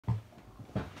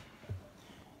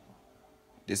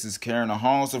This is Karen the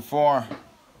Hauser for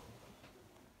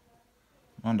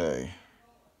Monday,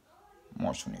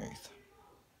 March 28th.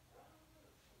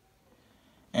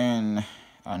 And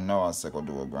I know I said go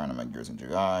do a grind on my gears in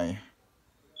July,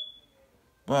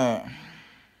 but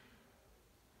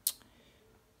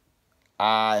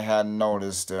I had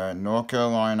noticed that North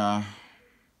Carolina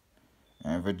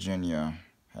and Virginia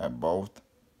had both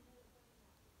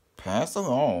passed a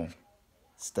law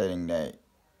stating that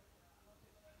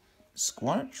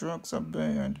squad trucks are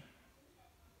banned.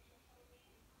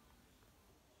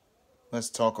 Let's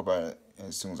talk about it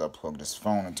as soon as I plug this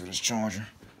phone into this charger.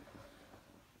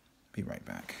 Be right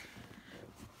back.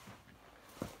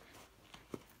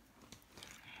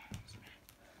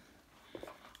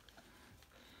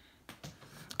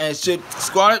 And should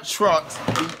squatted trucks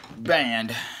be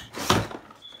banned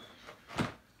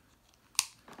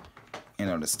in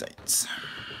other states?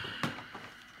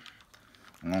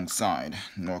 Alongside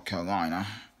North Carolina.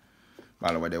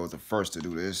 By the way, they was the first to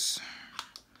do this.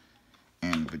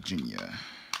 And Virginia.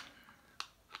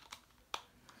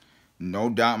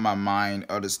 No doubt in my mind,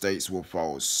 other states will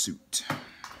follow suit.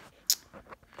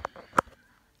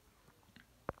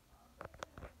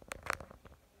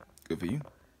 Good for you.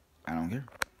 I don't care.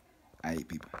 I hate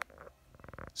people.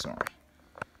 Sorry.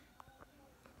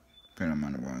 Depending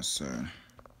on what I said.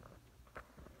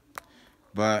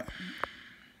 But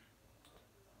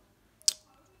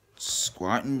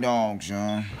squatting dogs,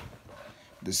 y'all.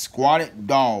 The squatted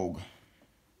dog.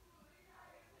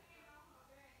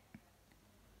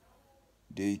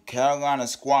 The Carolina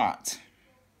squat.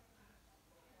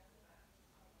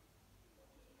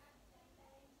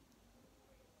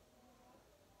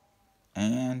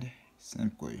 And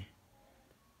simply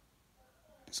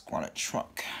the squatted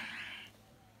truck.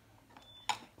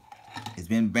 It's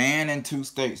been banned in 2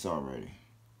 states already.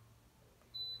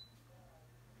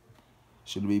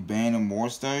 Should it be banned in more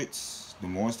states? The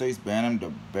more states ban them, the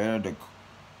better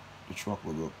the truck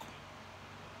will look.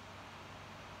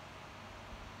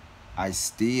 I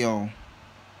still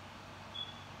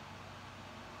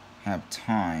have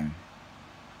time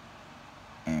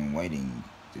and waiting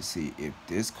to see if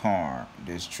this type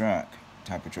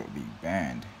of truck be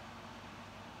banned.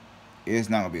 It's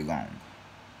not gonna be long.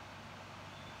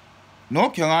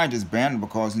 North Carolina just banned it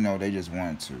because, you know, they just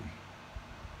wanted to.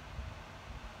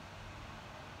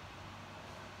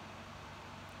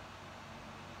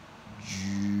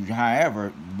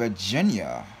 However,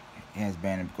 Virginia has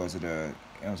banned it because of there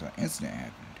was an incident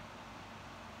happened.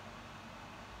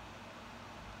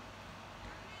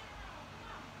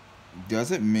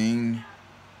 Does it mean,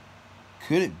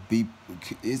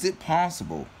 is it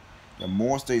possible that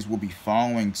more states will be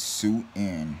following suit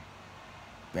in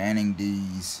banning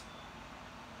these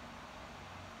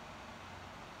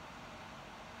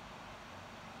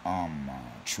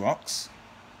trucks?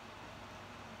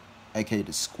 AKA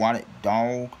the squatted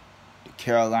dog, the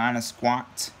Carolina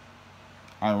squat.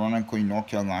 Ironically, North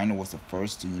Carolina was the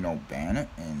first to, ban it,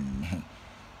 and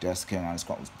thus Carolina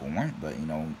squat was born. But,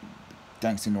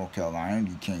 thanks to North Carolina,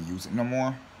 you can't use it no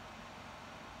more.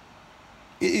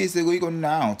 It is illegal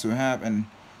now to have a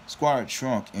squatted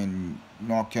truck in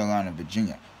North Carolina and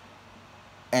Virginia.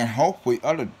 And hopefully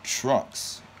other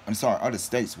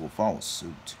states will follow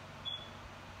suit.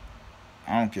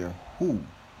 I don't care who.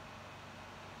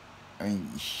 I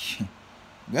mean,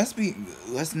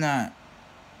 let's not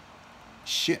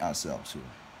shit ourselves here.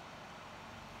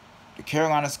 The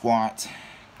Carolina squat,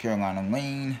 Carolina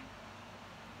lean,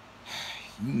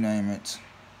 you name it.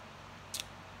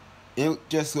 It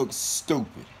just looks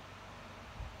stupid.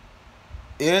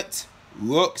 It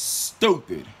looks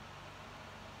stupid.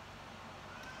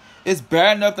 It's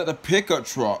bad enough that the pickup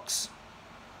trucks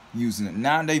using it.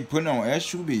 Now they putting it on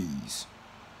SUVs.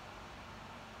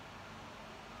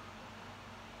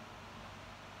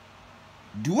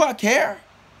 Do I care?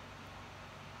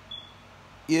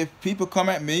 If people come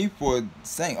at me for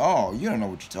saying, oh, you don't know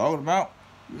what you're talking about.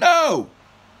 No,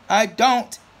 I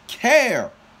don't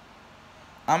care.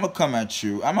 I'm going to come at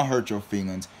you. I'm going to hurt your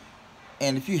feelings.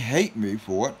 And if you hate me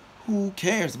for it, who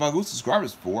cares? If I lose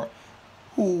subscribers for it,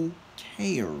 who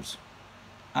cares?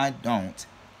 I don't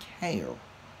care.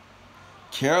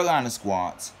 Carolina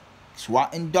squats,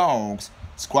 squatting dogs,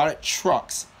 squatted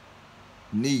trucks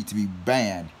need to be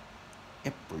banned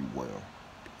everywhere,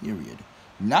 period.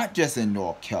 Not just in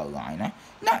North Carolina,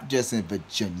 not just in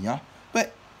Virginia,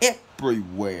 but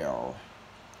everywhere.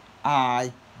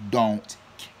 I don't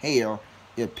care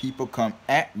if people come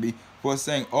at me for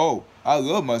saying, oh, I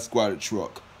love my squatted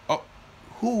truck. Oh,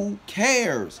 who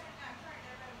cares?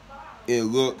 It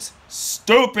looks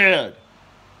stupid.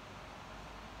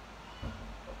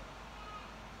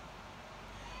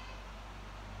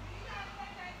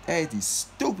 That is the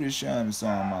stupidest shit I ever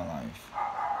saw in my life.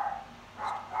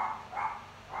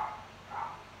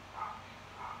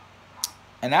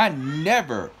 And I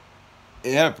never,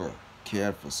 ever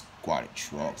cared for squatted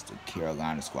trucks, the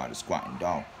Carolina squat, the squatting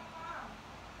dog.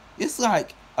 It's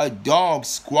like a dog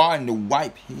squatting to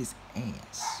wipe his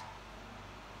ass.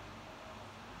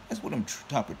 That's what them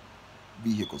type of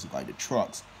vehicles look like, the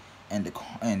trucks and the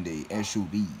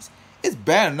SUVs. It's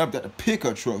bad enough that the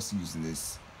pickup trucks using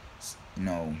this,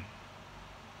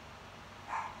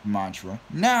 mantra.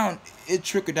 Now it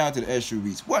trickled down to the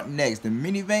SUVs. What next? The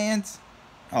minivans?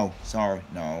 Oh, sorry,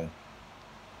 no.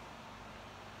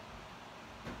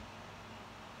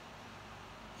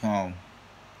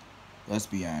 Let's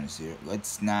be honest here.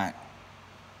 Let's not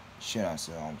shit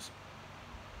ourselves.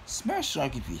 Smash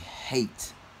like if you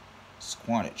hate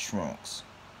squatted trucks.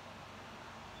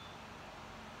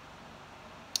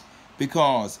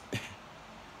 Because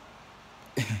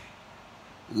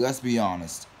let's be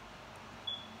honest.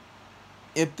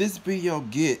 If this video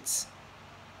gets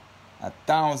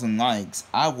 1,000 likes,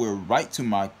 I will write to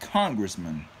my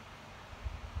congressman,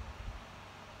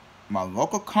 my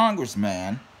local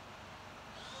congressman,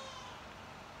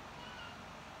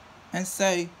 and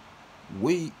say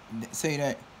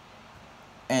that,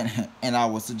 and I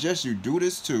would suggest you do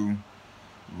this too.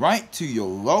 Write to your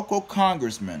local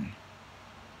congressman,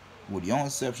 with the only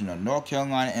exception of North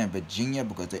Carolina and Virginia,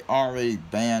 because they already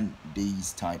banned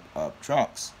these type of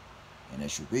trucks and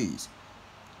SUVs.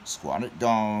 Squatted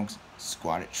dogs,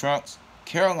 squatted trucks,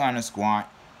 Carolina squat,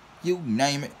 you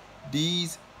name it.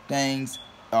 These things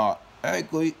are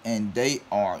ugly, and they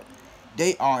are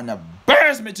an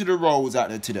embarrassment to the roads out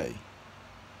there today.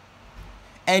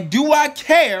 And do I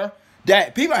care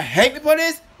that people hate me for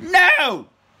this? No!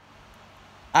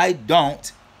 I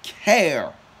don't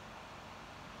care.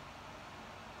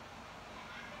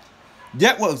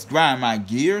 That was grinding my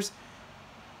gears.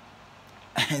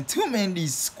 And too many of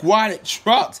these squatted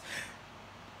trucks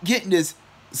getting this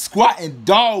squatting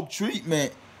dog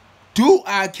treatment. Do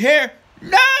I care?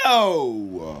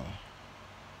 No!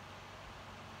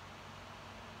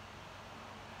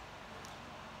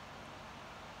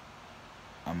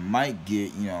 I might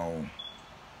get,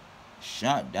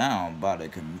 shot down by the,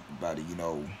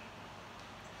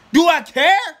 Do I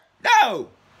care? No!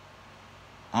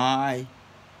 I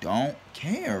don't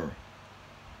care.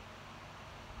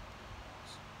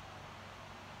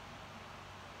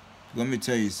 Let me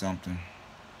tell you something.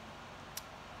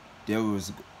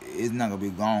 It's not gonna be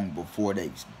long before they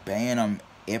ban them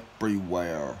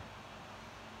everywhere.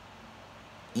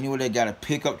 Anywhere they got a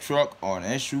pickup truck or an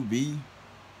SUV,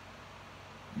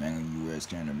 mainly U.S.,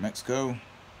 Canada, Mexico,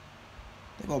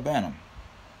 they gonna ban them.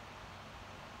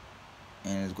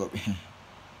 And it's gonna be,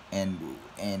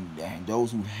 and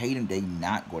those who hate them, they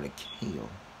not gonna kill.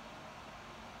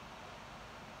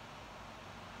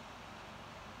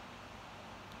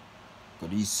 But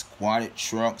these squatted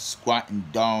trucks, squatting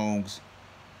dogs,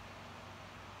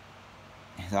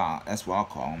 that's what I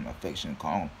call them, affectionately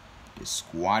call them, the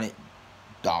squatted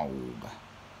dog.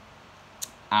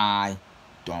 I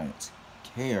don't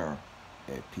care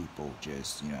if people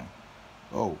just,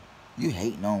 oh, you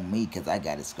hating on me because I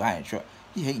got a squatted truck.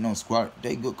 You hating on squat,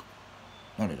 they good.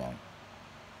 No, they don't.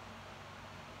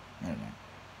 No,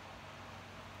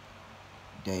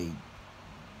 they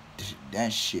don't.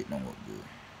 That shit don't look good.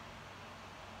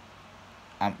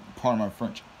 I'm part of my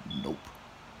French. Nope.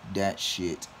 That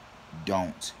shit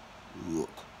don't look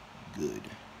good.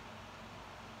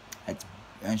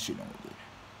 That shit don't look good.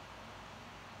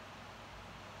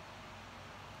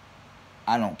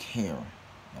 I don't care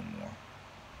no more.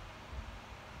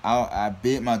 I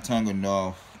bit my tongue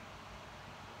enough.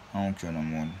 I don't care no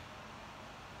more.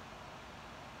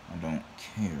 I don't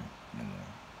care no more.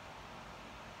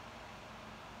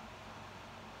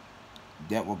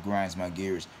 That what grinds my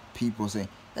gears. People say,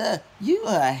 you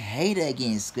are a hater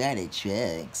against squatted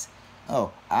trucks.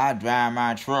 Oh, I drive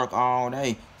my truck all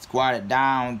day, squatted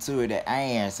down to the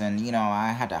ass, and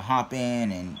I had to hop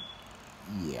in, and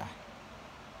yeah.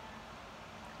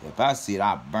 If I see it,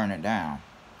 I'll burn it down.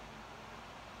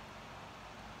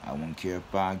 I wouldn't care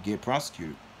if I get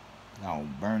prosecuted. I'll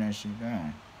burn that shit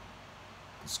down.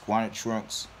 The squatted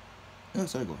trucks, it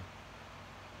looks ugly.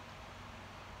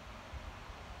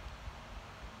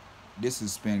 This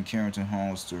has been Carrington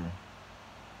Holster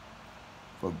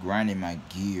for grinding my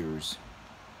gears,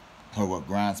 or what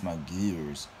grinds my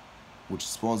gears, which is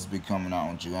supposed to be coming out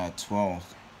on July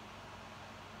 12th.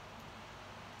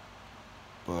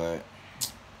 But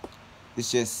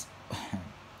it's just,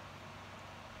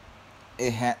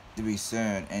 it had to be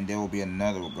said, and there will be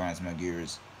another what grinds my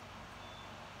gears.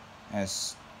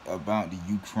 That's about the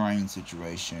Ukraine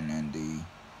situation and the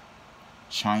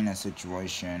China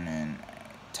situation and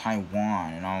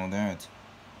Taiwan and all that.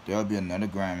 There'll be another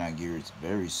Grind My Gears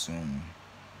very soon.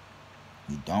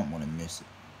 You don't want to miss it.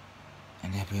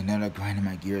 And there'll be another Grinding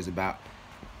My Gears about.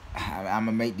 I'm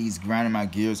gonna make these Grinding My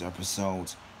Gears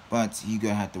episodes, but you're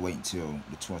gonna have to wait until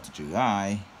the 12th of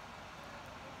July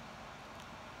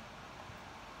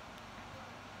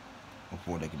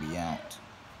before they can be out.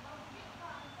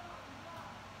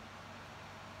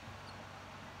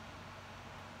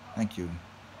 Thank you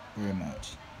very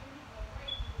much.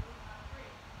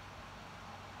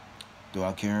 Do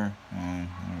I care? I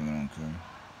really don't care.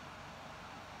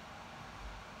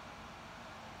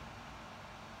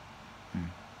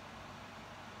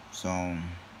 So,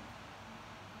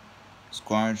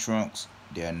 squad trucks,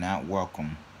 they are not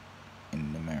welcome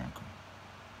in America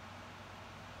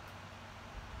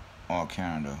or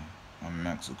Canada or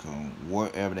Mexico.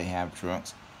 Wherever they have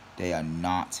trucks, they are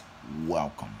not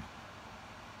welcome.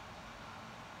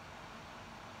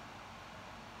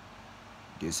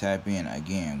 This has been,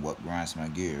 again, What Grinds My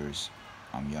Gears.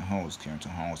 I'm your host,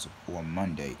 Carrington Halls, for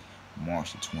Monday,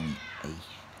 March the 28th.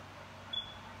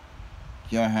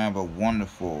 Y'all have a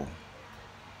wonderful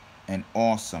and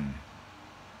awesome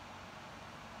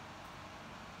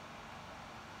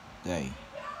day.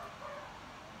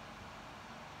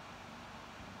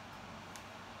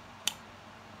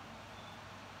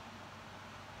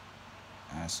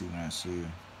 I'll see you when I see you.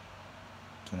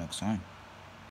 Till next time.